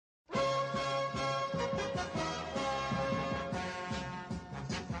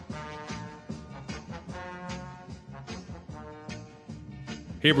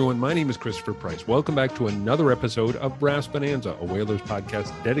Hey everyone, my name is Christopher Price. Welcome back to another episode of Brass Bonanza, a Whalers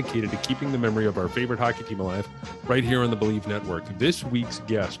podcast dedicated to keeping the memory of our favorite hockey team alive right here on the Believe Network. This week's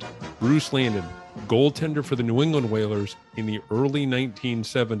guest, Bruce Landon, goaltender for the New England Whalers in the early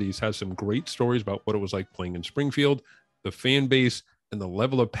 1970s, has some great stories about what it was like playing in Springfield, the fan base, and the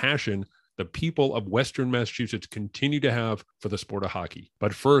level of passion the people of Western Massachusetts continue to have for the sport of hockey.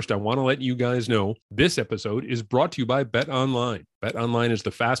 But first, I want to let you guys know this episode is brought to you by BetOnline. BetOnline is the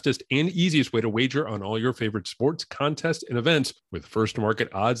fastest and easiest way to wager on all your favorite sports, contests, and events with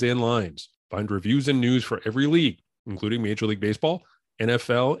first-to-market odds and lines. Find reviews and news for every league, including Major League Baseball,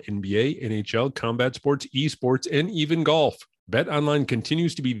 NFL, NBA, NHL, combat sports, esports, and even golf. BetOnline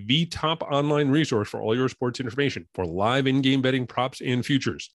continues to be the top online resource for all your sports information for live in-game betting, props, and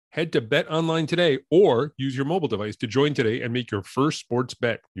futures. Head to BetOnline today or use your mobile device to join today and make your first sports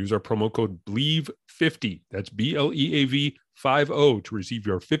bet. Use our promo code BLEAV50, that's BLEAV50, to receive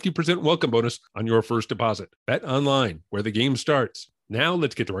your 50% welcome bonus on your first deposit. BetOnline, where the game starts. Now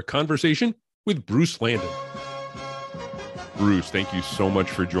let's get to our conversation with Bruce Landon. Bruce, thank you so much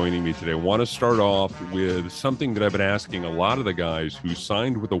for joining me today. I want to start off with something that I've been asking a lot of the guys who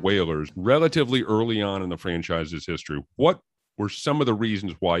signed with the Whalers relatively early on in the franchise's history. What were some of the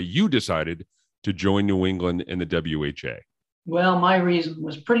reasons why you decided to join New England in the WHA? Well, my reason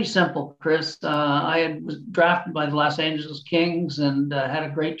was pretty simple, Chris. I was drafted by the Los Angeles Kings and had a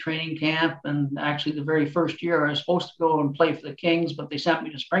great training camp. And actually, the very first year, I was supposed to go and play for the Kings, but they sent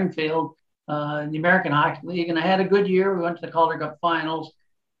me to Springfield in the American Hockey League. And I had a good year. We went to the Calder Cup finals.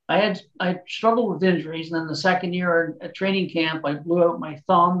 I struggled with injuries, and then the second year at training camp, I blew out my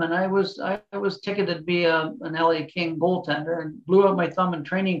thumb, and I was ticketed to be an LA King goaltender, and blew out my thumb in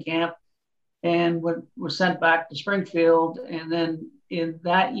training camp, and was sent back to Springfield. And then in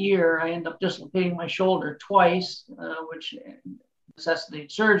that year, I ended up dislocating my shoulder twice, which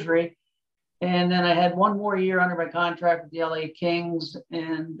necessitated surgery. And then I had one more year under my contract with the LA Kings,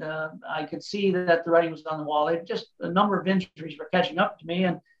 and I could see that the writing was on the wall. Just a number of injuries were catching up to me,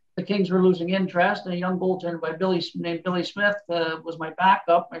 and the Kings were losing interest. And a young goaltender named Billy Smith was my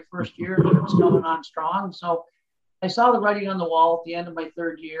backup my first year. He was coming on strong. So I saw the writing on the wall at the end of my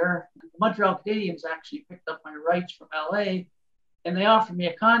third year. The Montreal Canadiens actually picked up my rights from LA, and they offered me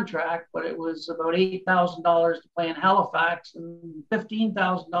a contract, but it was about $8,000 to play in Halifax and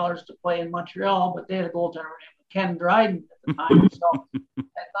 $15,000 to play in Montreal. But they had a goaltender named Ken Dryden at the time. So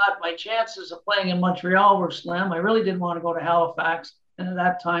I thought my chances of playing in Montreal were slim. I really didn't want to go to Halifax. And at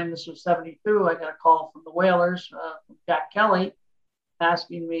that time, this was 72, I got a call from the Whalers, from Jack Kelley,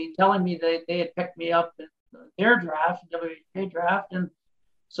 telling me that they had picked me up in their draft, WHA draft. And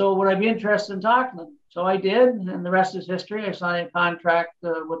so would I be interested in talking to them? So I did, and the rest is history. I signed a contract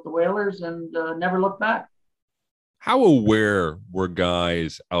with the Whalers and never looked back. How aware were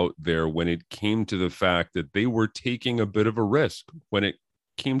guys out there when it came to the fact that they were taking a bit of a risk when it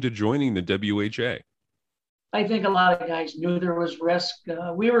came to joining the WHA? I think a lot of guys knew there was risk.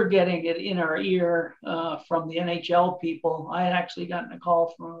 We were getting it in our ear from the NHL people. I had actually gotten a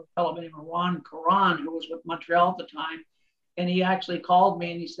call from a fellow named Ron Caron, who was with Montreal at the time. And he actually called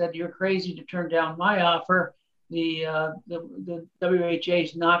me and he said, "You're crazy to turn down my offer. The WHA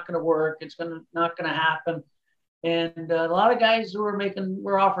is not going to work. It's not going to happen." And a lot of guys who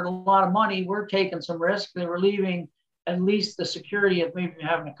were offered a lot of money were taking some risk. They were leaving at least the security of maybe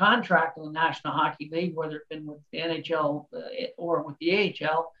having a contract in the National Hockey League, whether it's been with the NHL or with the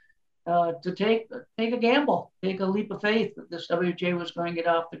AHL, to take a gamble, take a leap of faith that this WHA was going to get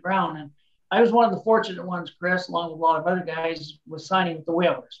off the ground. And I was one of the fortunate ones, Chris, along with a lot of other guys, was signing with the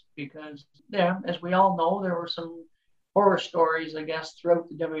Whalers because, as we all know, there were some horror stories, I guess, throughout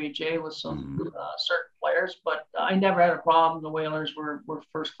the WHA with some certain players. But I never had a problem. The Whalers were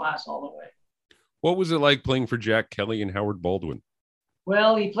first class all the way. What was it like playing for Jack Kelley and Howard Baldwin?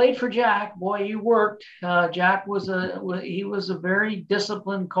 Well, he played for Jack. Boy, he worked. Jack was a very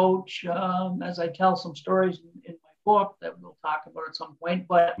disciplined coach, as I tell some stories in my book that we'll talk about at some point.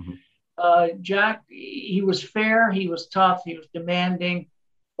 But Jack, he was fair, he was tough, he was demanding,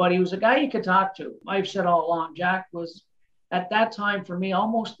 but he was a guy you could talk to. I've said all along, Jack was, at that time for me,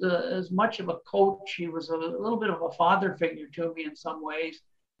 almost as much of a coach. He was a little bit of a father figure to me in some ways.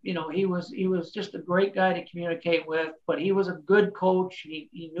 You know, he was just a great guy to communicate with, but he was a good coach.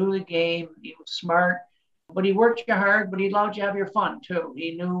 He knew the game. He was smart, but he worked you hard, but he allowed you to have your fun too.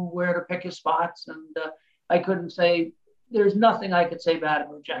 He knew where to pick his spots. And I couldn't say, there's nothing I could say bad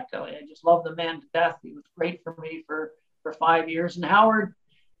about Jack Kelley. I just love the man to death. He was great for me for 5 years. And Howard,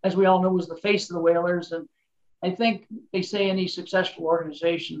 as we all know, was the face of the Whalers. And I think they say any successful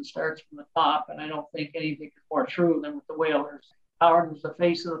organization starts from the top. And I don't think anything is more true than with the Whalers. Howard was the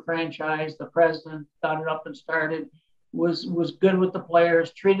face of the franchise, the president, got it up and started, was good with the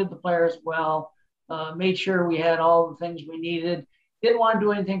players, treated the players well, made sure we had all the things we needed. Didn't want to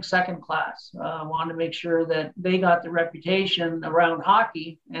do anything second class. Wanted to make sure that they got the reputation around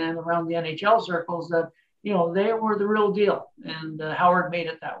hockey and around the NHL circles that, you know, they were the real deal. And Howard made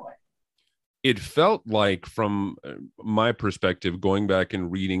it that way. It felt like, from my perspective, going back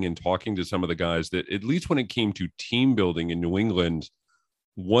and reading and talking to some of the guys, that at least when it came to team building in New England,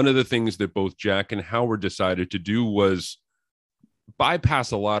 one of the things that both Jack and Howard decided to do was bypass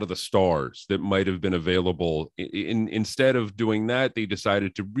a lot of the stars that might have been available. Instead of doing that, they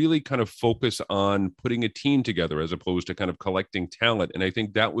decided to really kind of focus on putting a team together as opposed to kind of collecting talent. And I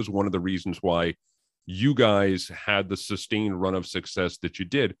think that was one of the reasons why you guys had the sustained run of success that you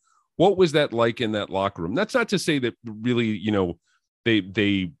did. What was that like in that locker room? That's not to say that really, you know, they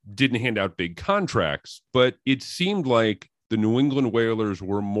didn't hand out big contracts, but it seemed like the New England Whalers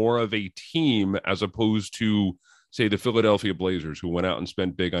were more of a team as opposed to, say, the Philadelphia Blazers, who went out and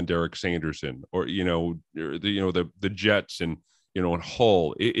spent big on Derek Sanderson, or the Jets and and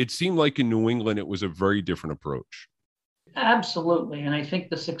Hull. It seemed like in New England it was a very different approach. Absolutely, and I think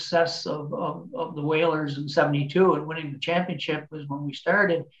the success of the Whalers in '72 and winning the championship was when we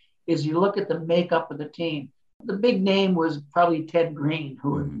started. Is you look at the makeup of the team. The big name was probably Ted Green,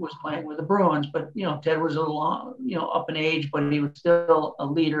 who was playing with the Bruins, but Ted was a little up in age, but he was still a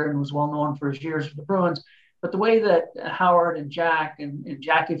leader and was well known for his years with the Bruins. But the way that Howard and Jack and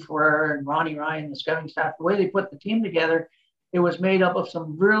Jackie Ferrer and Ronnie Ryan, the scouting staff, the way they put the team together, it was made up of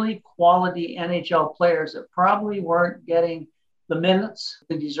some really quality NHL players that probably weren't getting the minutes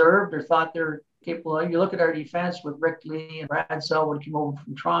they deserved or thought they're capable of. You look at our defense with Rick Lee and Brad Selwood came over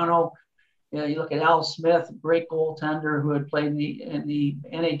from Toronto. You look at Al Smith, a great goaltender who had played in the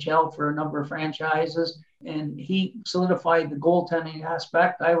NHL for a number of franchises, and he solidified the goaltending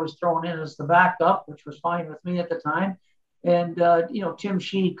aspect. I was thrown in as the backup, which was fine with me at the time. And Tim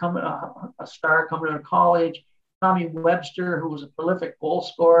Shee, a star coming out of college, Tommy Webster, who was a prolific goal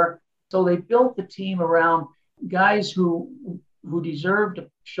scorer. So they built the team around guys who deserved to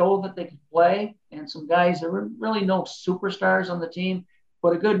show that they could play, and some guys that were really no superstars on the team,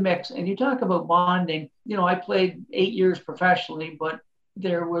 but a good mix. And you talk about bonding. I played 8 years professionally, but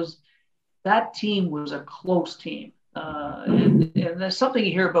that team was a close team. And there's something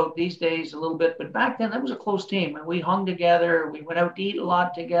you hear about these days a little bit, but back then that was a close team, and we hung together. We went out to eat a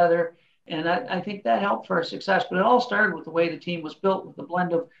lot together, and I think that helped for our success. But it all started with the way the team was built, with the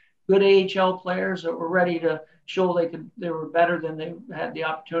blend of good AHL players that were ready to show they were better than they had the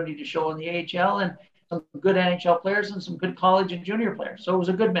opportunity to show in the AHL, and some good NHL players and some good college and junior players. So it was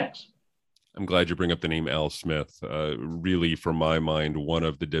a good mix. I'm glad you bring up the name Al Smith. Really, from my mind, one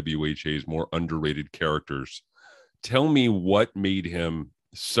of the WHA's more underrated characters. Tell me what made him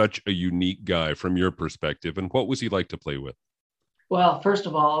such a unique guy from your perspective, and what was he like to play with? Well, first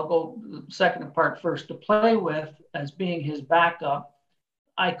of all, I'll go the second part first. To play with as being his backup,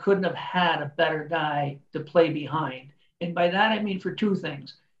 I couldn't have had a better guy to play behind. And by that, I mean for two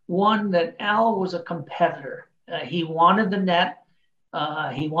things. One, that Al was a competitor. He wanted the net.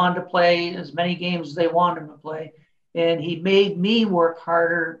 He wanted to play as many games as they wanted him to play. And he made me work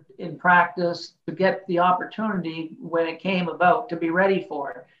harder in practice to get the opportunity when it came about to be ready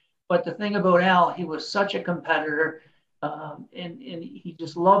for it. But the thing about Al, he was such a competitor, and he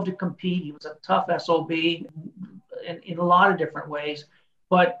just loved to compete. He was a tough SOB in a lot of different ways.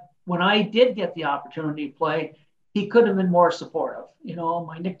 But when I did get the opportunity to play, he couldn't have been more supportive.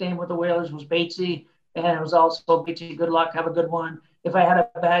 My nickname with the Whalers was Batesy, and it was also Batesy, good luck, have a good one. If I had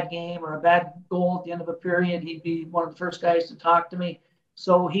a bad game or a bad goal at the end of a period, he'd be one of the first guys to talk to me.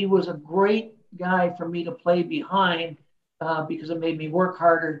 So he was a great guy for me to play behind because it made me work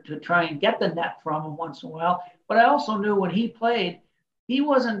harder to try and get the net from him once in a while. But I also knew when he played, he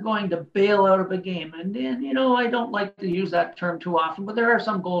wasn't going to bail out of a game. And I don't like to use that term too often, but there are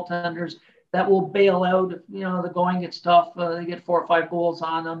some goaltenders that will bail out if, the going gets tough. They get 4 or 5 goals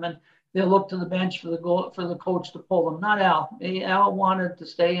on them, and they'll look to the bench for the coach to pull them. Not Al. Al wanted to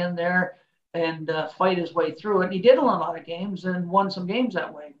stay in there and fight his way through it. And he did in a lot of games and won some games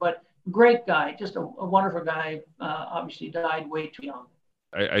that way. But great guy, just a wonderful guy. Obviously died way too young.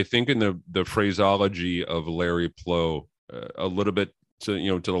 I think in the phraseology of Larry Plow, a little bit to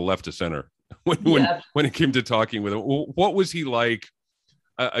the left of center when it came to talking with him. What was he like?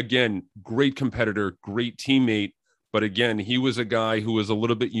 Again, great competitor, great teammate, but again, he was a guy who was a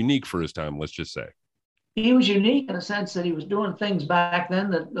little bit unique for his time, let's just say. He was unique in the sense that he was doing things back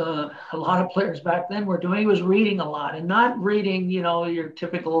then that a lot of players back then were doing. He was reading a lot and not reading, your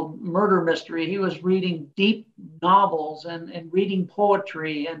typical murder mystery. He was reading deep novels and reading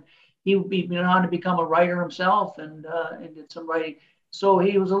poetry. And he went on to become a writer himself and did some writing. So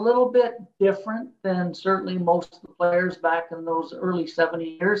he was a little bit different than certainly most of the players back in those early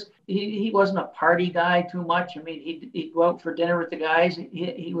 70 years. He wasn't a party guy too much. I mean, he'd go out for dinner with the guys.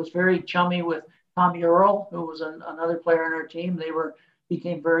 He was very chummy with Tommy Earl, who was another player on our team.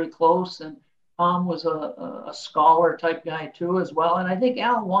 Became very close, and Tom was a scholar type guy too as well. And I think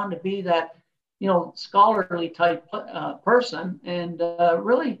Alan wanted to be that, scholarly type person, and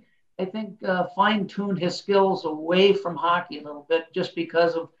really, I think fine-tuned his skills away from hockey a little bit, just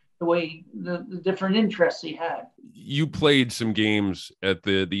because of the way the different interests he had. You played some games at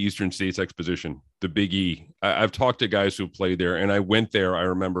the Eastern States Exposition, the Big E. I've talked to guys who played there, and I went there, I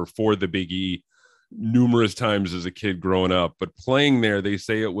remember, for the Big E numerous times as a kid growing up, but playing there, they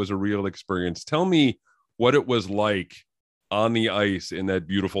say it was a real experience. Tell me what it was like on the ice in that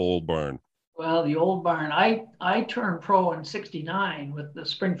beautiful old barn. Well, the old barn, I turned pro in 69 with the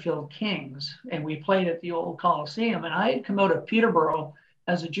Springfield Kings, and we played at the old Coliseum. And I had come out of Peterborough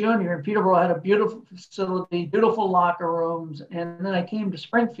as a junior, and Peterborough had a beautiful facility, beautiful locker rooms. And then I came to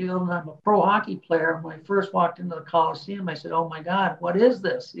Springfield, and I'm a pro hockey player. When I first walked into the Coliseum, I said, "Oh my God, what is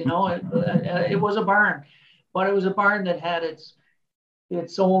this?" It was a barn, but it was a barn that had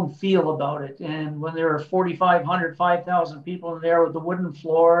its own feel about it. And when there were 4,500, 5,000 people in there with the wooden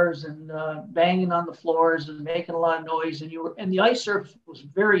floors and banging on the floors and making a lot of noise, and the ice surface was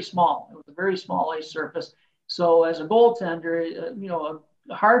very small. It was a very small ice surface. So as a goaltender,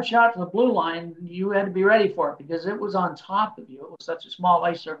 a hard shot to the blue line, you had to be ready for it because it was on top of you. It was such a small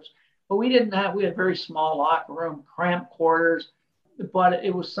ice surface. But we had a very small locker room, cramped quarters, but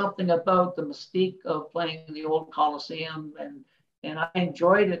it was something about the mystique of playing in the old Coliseum, and I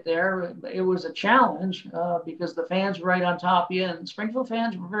enjoyed it there. It was a challenge because the fans were right on top of you, and Springfield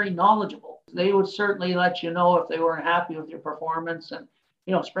fans were very knowledgeable. They would certainly let you know if they weren't happy with your performance. And,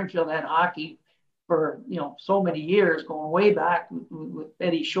 Springfield had hockey for, so many years, going way back with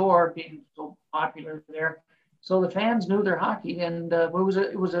Eddie Shore being so popular there. So the fans knew their hockey, and it was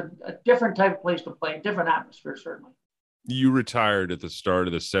a different type of place to play, a different atmosphere, certainly. You retired at the start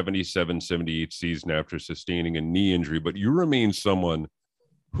of the 77-78 season after sustaining a knee injury, but you remain someone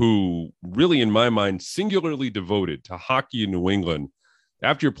who really, in my mind, singularly devoted to hockey in New England.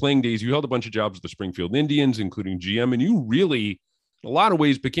 After your playing days, you held a bunch of jobs with the Springfield Indians, including GM, and you really, in a lot of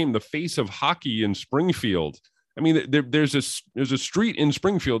ways, became the face of hockey in Springfield. I mean, there's a street in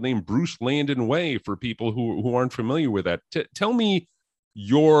Springfield named Bruce Landon Way for people who aren't familiar with that. Tell me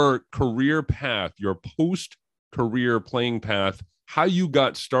your career path, your post-career playing path, how you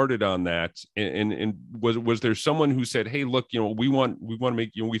got started on that, and was there someone who said, "Hey, look, we want to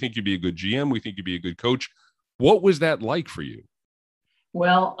make we think you'd be a good GM, we think you'd be a good coach." What was that like for you?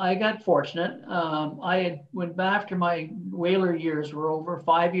 Well, I got fortunate. Went back after my Whaler years were over,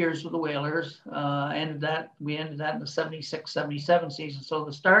 5 years with the Whalers. We ended that in the 76-77 season. So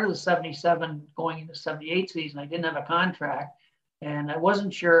the start of the 77 going into 78 season, I didn't have a contract, and I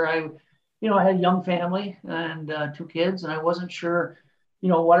wasn't sure. I had a young family and 2 kids, and I wasn't sure,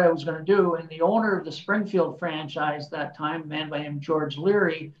 what I was going to do. And the owner of the Springfield franchise that time, a man by name George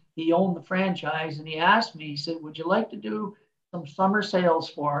Leary, he owned the franchise, and he asked me, he said, "Would you like to do some summer sales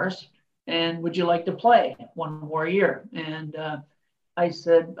for us? And would you like to play one more year?" And I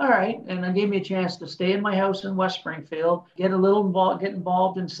said, "All right." And I gave me a chance to stay in my house in West Springfield, get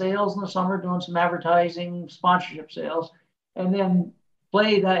involved in sales in the summer, doing some advertising, sponsorship sales, and then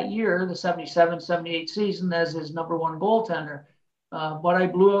play that year, the 77-78 season, as his number one goaltender. But I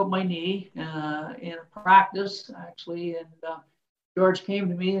blew out my knee in a practice, actually. And George came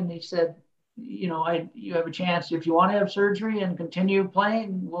to me and he said, "You have a chance. If you want to have surgery and continue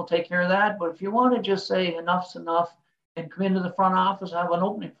playing, we'll take care of that. But if you want to just say enough's enough and come into the front office, I have an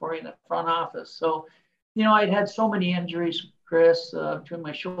opening for you in the front office." So, I'd had so many injuries, Chris, between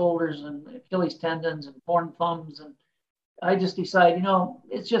my shoulders and Achilles tendons and torn thumbs. And I just decided,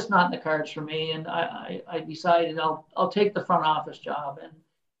 it's just not in the cards for me. And I decided I'll take the front office job. And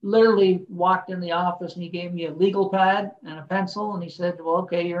literally walked in the office and he gave me a legal pad and a pencil. And he said, "Well,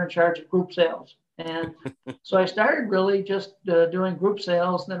 okay, you're in charge of group sales." And so I started really just doing group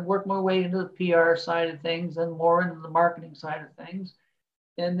sales, and then worked my way into the PR side of things and more into the marketing side of things.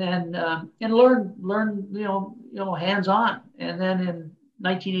 And then, and learn, hands on. And then in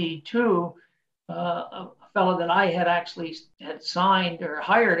 1982, a fellow that I had signed or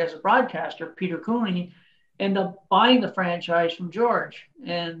hired as a broadcaster, Peter Cooney, ended up buying the franchise from George.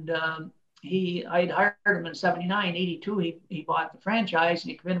 And I'd hired him in 79, 82. He bought the franchise,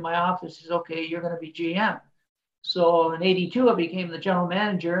 and he came into my office. He says, okay, you're going to be GM. So in 82, I became the general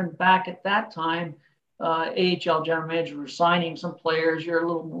manager. And back at that time, AHL general manager were signing some players. You're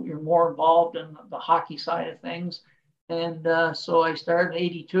more involved in the hockey side of things. And so I started in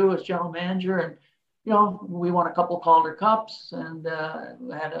 82 as general manager, and we won a couple of Calder Cups, and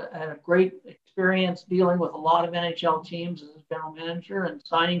had a great experience dealing with a lot of NHL teams as general manager and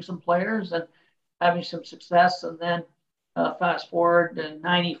signing some players and having some success. And then fast forward in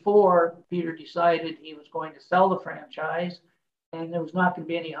 94, Peter decided he was going to sell the franchise, and there was not going to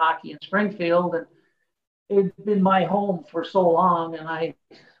be any hockey in Springfield. And it had been my home for so long, and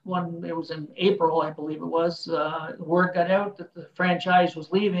when it was in April, I believe it was, word got out that the franchise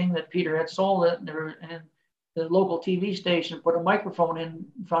was leaving, that Peter had sold it, and the local TV station put a microphone in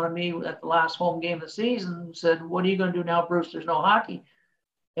front of me at the last home game of the season and said, "What are you going to do now, Bruce? There's no hockey."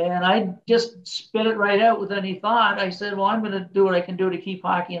 And I just spit it right out with any thought. I said, "Well, I'm going to do what I can do to keep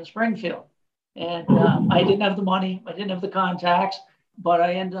hockey in Springfield." And I didn't have the money, I didn't have the contacts, but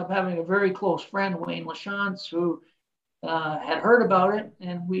I ended up having a very close friend, Wayne LaChance, who had heard about it,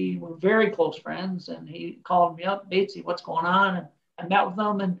 and we were very close friends. And he called me up, "Batesy, what's going on?" And I met with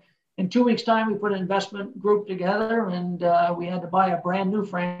them, and in 2 weeks' time, we put an investment group together, and we had to buy a brand new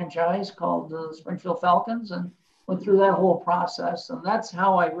franchise called the Springfield Falcons, and went through that whole process. And that's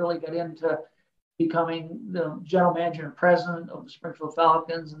how I really got into becoming the general manager and president of the Springfield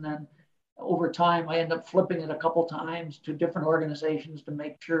Falcons. And then over time, I ended up flipping it a couple times to different organizations to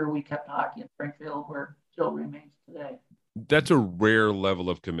make sure we kept hockey in Springfield, where it still remains today. That's a rare level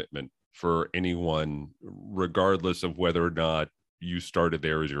of commitment for anyone, regardless of whether or not you started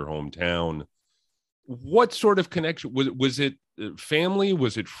there as your hometown. What sort of connection was it? Family?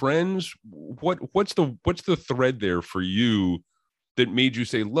 Was it friends? What's the thread there for you that made you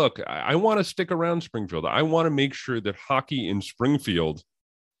say, "Look, I want to stick around Springfield. I want to make sure that hockey in Springfield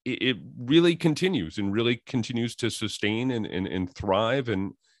it really continues to sustain and thrive,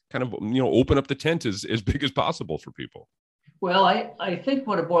 and kind of open up the tent as big as possible for people"? Well, I think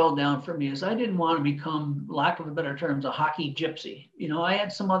what it boiled down for me is I didn't want to become, lack of a better terms, a hockey gypsy. I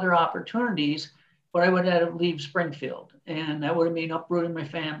had some other opportunities, but I would have to leave Springfield, and that would have meant uprooting my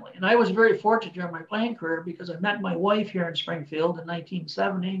family. And I was very fortunate during my playing career because I met my wife here in Springfield in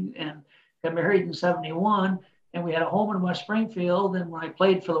 1970 and got married in 71, and we had a home in West Springfield. And when I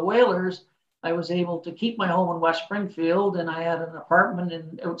played for the Whalers, I was able to keep my home in West Springfield, and I had an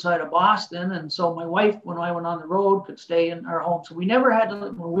apartment outside of Boston. And so my wife, when I went on the road, could stay in our home. So we never had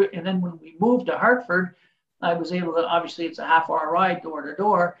to, and then when we moved to Hartford, I was able to, obviously it's a half-hour ride door to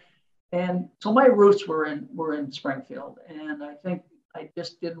door. And so my roots were in Springfield. And I think I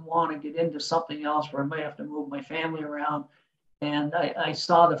just didn't want to get into something else where I might have to move my family around. And I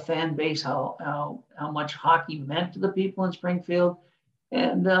saw the fan base, how much hockey meant to the people in Springfield.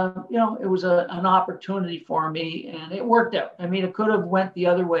 And, it was an opportunity for me, and it worked out. I mean, it could have went the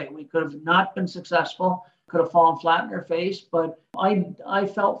other way. We could have not been successful, could have fallen flat in our face, but I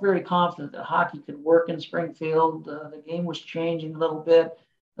felt very confident that hockey could work in Springfield. The game was changing a little bit.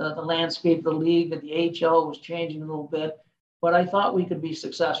 The landscape of the league at the AHL was changing a little bit, but I thought we could be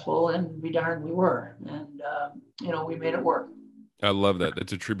successful, and be darned we were. And, we made it work. I love that.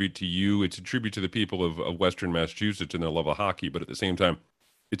 That's a tribute to you. It's a tribute to the people of Western Massachusetts and their love of hockey, but at the same time,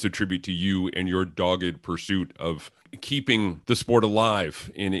 it's a tribute to you and your dogged pursuit of keeping the sport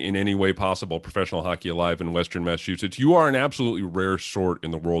alive in any way possible, professional hockey alive in Western Massachusetts. You are an absolutely rare sort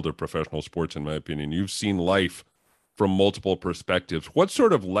in the world of professional sports, in my opinion. You've seen life from multiple perspectives. What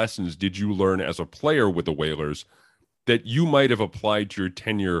sort of lessons did you learn as a player with the Whalers that you might have applied to your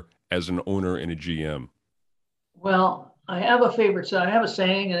tenure as an owner and a GM? Well, I have a favorite. So I have a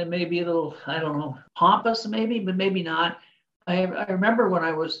saying, and it may be a little, I don't know, pompous maybe, but maybe not. I remember when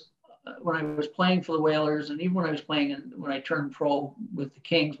I was playing for the Whalers, and even when I was playing when I turned pro with the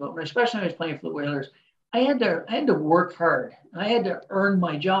Kings, but especially when I was playing for the Whalers, I had to work hard. I had to earn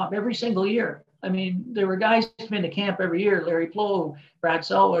my job every single year. I mean, there were guys who came into camp every year: Larry Plow, Brad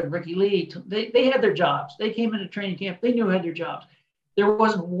Selwood, Ricky Lee. They had their jobs. They came into training camp. They knew had their jobs. There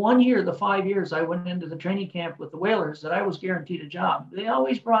wasn't 1 year, the 5 years I went into the training camp with the Whalers, that I was guaranteed a job. They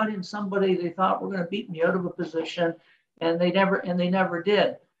always brought in somebody they thought were going to beat me out of a position, and they never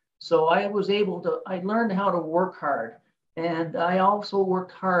did. So I learned how to work hard. And I also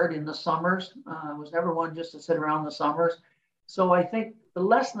worked hard in the summers. I was never one just to sit around the summers. So I think the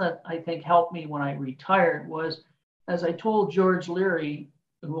lesson that I think helped me when I retired was, as I told George Leary,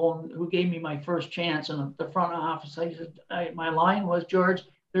 who gave me my first chance in the front office, my line was, "George,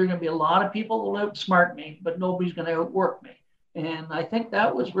 there are going to be a lot of people who will outsmart me, but nobody's going to outwork me." And I think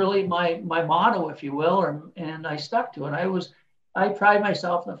that was really my motto, if you will, and I stuck to it. I pride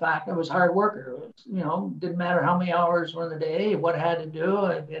myself in the fact I was a hard worker. Didn't matter how many hours were in the day, what I had to do.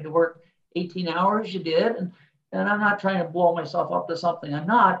 I had to work 18 hours, you did. And I'm not trying to blow myself up to something I'm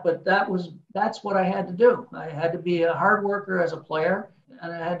not, but that's what I had to do. I had to be a hard worker as a player,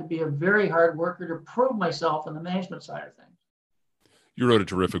 and I had to be a very hard worker to prove myself in the management side of things. You wrote a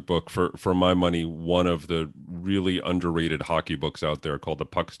terrific book, for my money, one of the really underrated hockey books out there, called The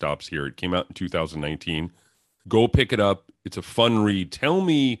Puck Stops Here. It came out in 2019. Go pick it up. It's a fun read. Tell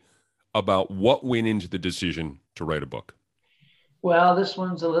me about what went into the decision to write a book. Well, this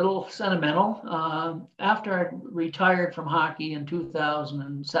one's a little sentimental. After I retired from hockey in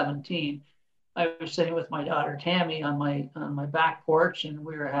 2017, I was sitting with my daughter Tammy on my back porch, and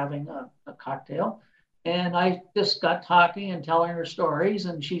we were having a cocktail. And I just got talking and telling her stories,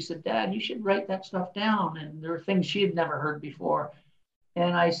 and she said, "Dad, you should write that stuff down." And there were things she had never heard before.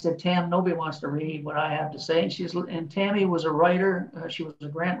 And I said, "Tam, nobody wants to read what I have to say." And Tammy was a writer. She was a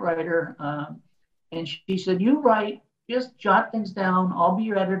grant writer, and she said, "You write. Just jot things down. I'll be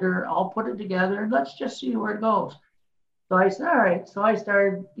your editor. I'll put it together, and let's just see where it goes." So I said, "All right." So I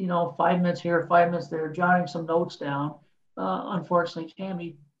started, 5 minutes here, 5 minutes there, jotting some notes down. Unfortunately,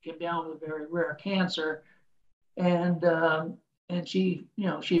 Tammy came down with a very rare cancer, and she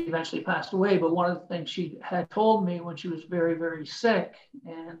eventually passed away. But one of the things she had told me when she was very, very sick,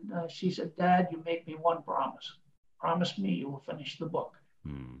 and she said, "Dad, you make me one promise. Promise me you will finish the book."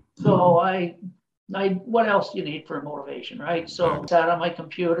 So I what else do you need for motivation, right? So I sat on my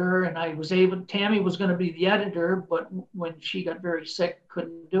computer, and Tammy was going to be the editor, but when she got very sick,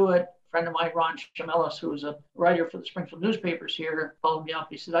 couldn't do it. A friend of mine, Ron Chamelis, who was a writer for the Springfield newspapers here, called me up.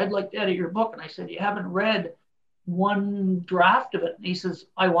 He said, "I'd like to edit your book." And I said, "You haven't read one draft of it." And he says,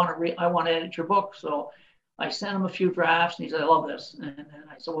 I want to edit your book. So I sent him a few drafts, and he said, "I love this." And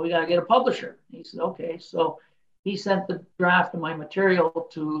I said, "Well, we got to get a publisher." And he said, "Okay." So he sent the draft of my material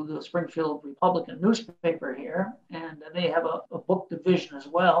to the Springfield Republican newspaper here, and they have a book division as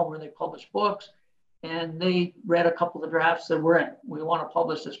well where they publish books. And they read a couple of the drafts, said, "We're in. We want to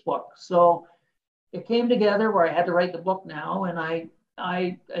publish this book." So it came together where I had to write the book now, and I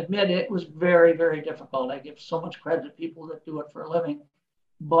admit it was very, very difficult. I give so much credit to people that do it for a living,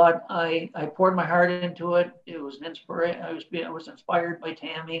 but I poured my heart into it. It was an inspiration. I was inspired by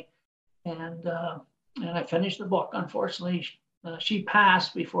Tammy, and I finished the book. Unfortunately, she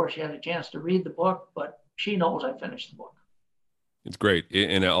passed before she had a chance to read the book, but she knows I finished the book. It's great.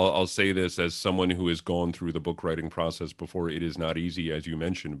 And I'll say this as someone who has gone through the book writing process before. It is not easy, as you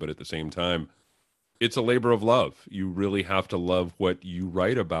mentioned, but at the same time, it's a labor of love. You really have to love what you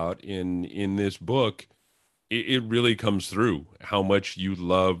write about. In this book, it really comes through how much you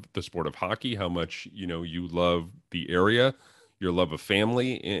love the sport of hockey, how much, you love the area, your love of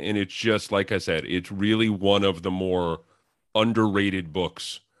family. And it's just, like I said, it's really one of the more underrated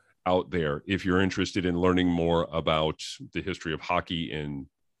books out there if you're interested in learning more about the history of hockey in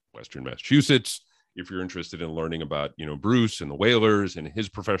Western Massachusetts, if you're interested in learning about, Bruce and the Whalers and his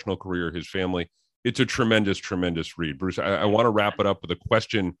professional career, his family. It's a tremendous, tremendous read. Bruce, I want to wrap it up with a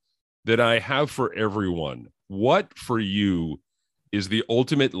question that I have for everyone. What, for you, is the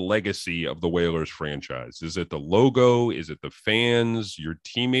ultimate legacy of the Whalers franchise? Is it the logo? Is it the fans, your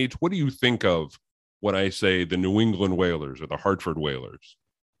teammates? What do you think of when I say the New England Whalers or the Hartford Whalers?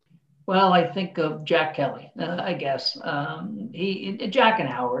 Well, I think of Jack Kelley, I guess. Jack and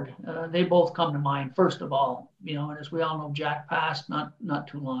Howard, they both come to mind, first of all, and as we all know, Jack passed not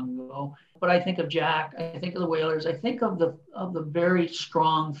too long ago. But I think of Jack, I think of the Whalers, I think of the very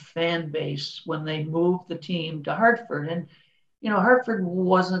strong fan base when they moved the team to Hartford. And, Hartford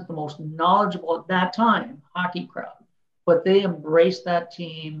wasn't the most knowledgeable at that time hockey crowd, but they embraced that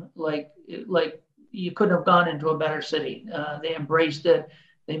team like you couldn't have gone into a better city. They embraced it.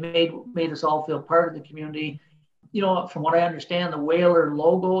 They made us all feel part of the community. From what I understand, the Whaler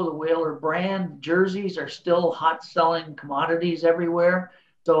logo, the Whaler brand, jerseys are still hot selling commodities everywhere.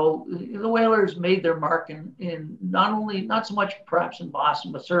 So the Whalers made their mark in not so much perhaps in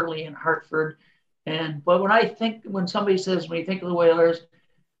Boston, but certainly in Hartford. But when somebody says, when you think of the Whalers,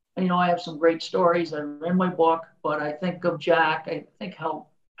 I have some great stories that are in my book, but I think of Jack. I think how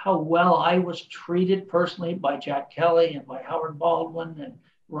well I was treated personally by Jack Kelley and by Howard Baldwin and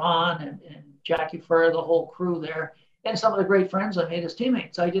Ron and Jackie Furr, the whole crew there, and some of the great friends I made as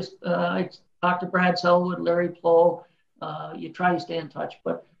teammates. I talked to Brad Selwood, Larry Plow. You try to stay in touch,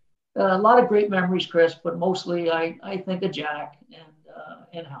 but a lot of great memories, Chris. But mostly, I think of Jack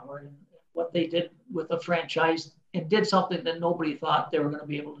and Howard and what they did with the franchise and did something that nobody thought they were going to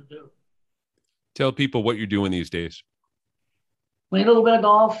be able to do. Tell people what you're doing these days. Playing a little bit of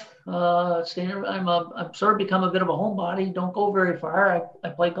golf. I'm sort of become a bit of a homebody. Don't go very far. I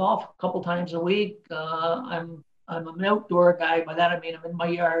play golf a couple times a week. I'm an outdoor guy. By that I mean I'm in my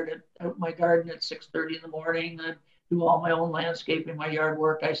yard, out in my garden at 6:30 in the morning. I do all my own landscaping, my yard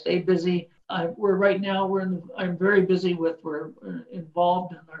work. I stay busy. I'm very busy we're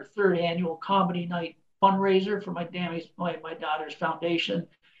involved in our third annual comedy night fundraiser for my daughter's foundation.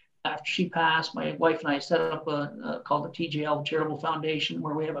 After she passed, my wife and I set up called the TJL Charitable Foundation,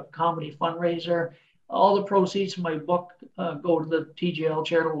 where we have a comedy fundraiser. All the proceeds from my book go to the TJL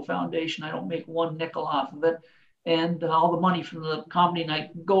Charitable Foundation. I don't make one nickel off of it. And all the money from the comedy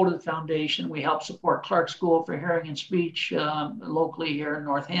night go to the foundation. We help support Clark School for Hearing and Speech locally here in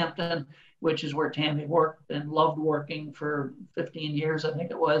Northampton, which is where Tammy worked and loved working for 15 years, I think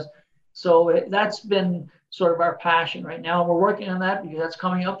it was. So that's been sort of our passion right now. We're working on that because that's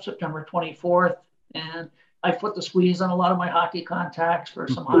coming up September 24th. And I put the squeeze on a lot of my hockey contacts for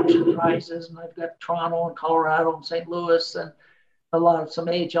some auction prizes. And I've got Toronto and Colorado and St. Louis and some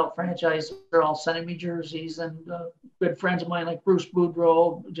AHL franchises. They're all sending me jerseys, and good friends of mine like Bruce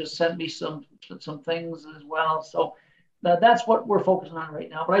Boudreau just sent me some things as well. So that's what we're focusing on right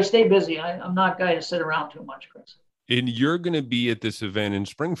now. But I stay busy. I'm not a guy to sit around too much, Chris. And you're going to be at this event in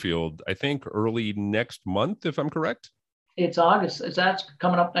Springfield, I think early next month, if I'm correct. It's August. That's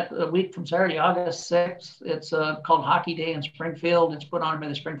coming up a week from Saturday, August 6th. It's called Hockey Day in Springfield. It's put on by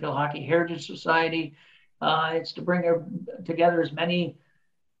the Springfield Hockey Heritage Society. It's to bring together as many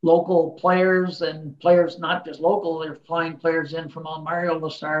local players and players, not just local. They're flying players in from all. Mario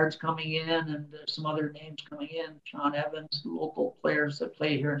Lassard's coming in, and there's some other names coming in. Sean Evans, local players that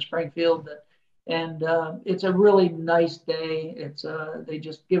play here in Springfield. And it's a really nice day. They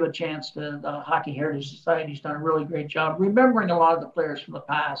just give a chance to the Hockey Heritage Society's done a really great job remembering a lot of the players from the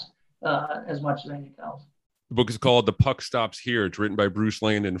past as much as anything else. The book is called The Puck Stops Here. It's written by Bruce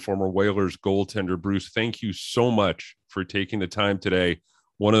Landon, former Whalers goaltender. Bruce, thank you so much for taking the time today.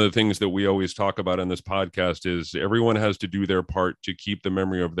 One of the things that we always talk about on this podcast is everyone has to do their part to keep the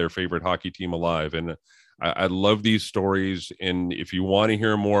memory of their favorite hockey team alive. And I love these stories. And if you want to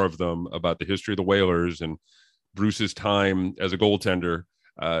hear more of them about the history of the Whalers and Bruce's time as a goaltender,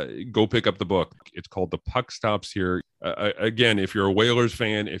 go pick up the book. It's called The Puck Stops Here. Again, if you're a Whalers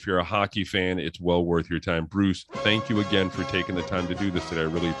fan, if you're a hockey fan, it's well worth your time. Bruce, thank you again for taking the time to do this today. I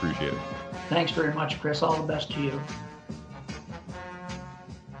really appreciate it. Thanks very much, Chris. All the best to you.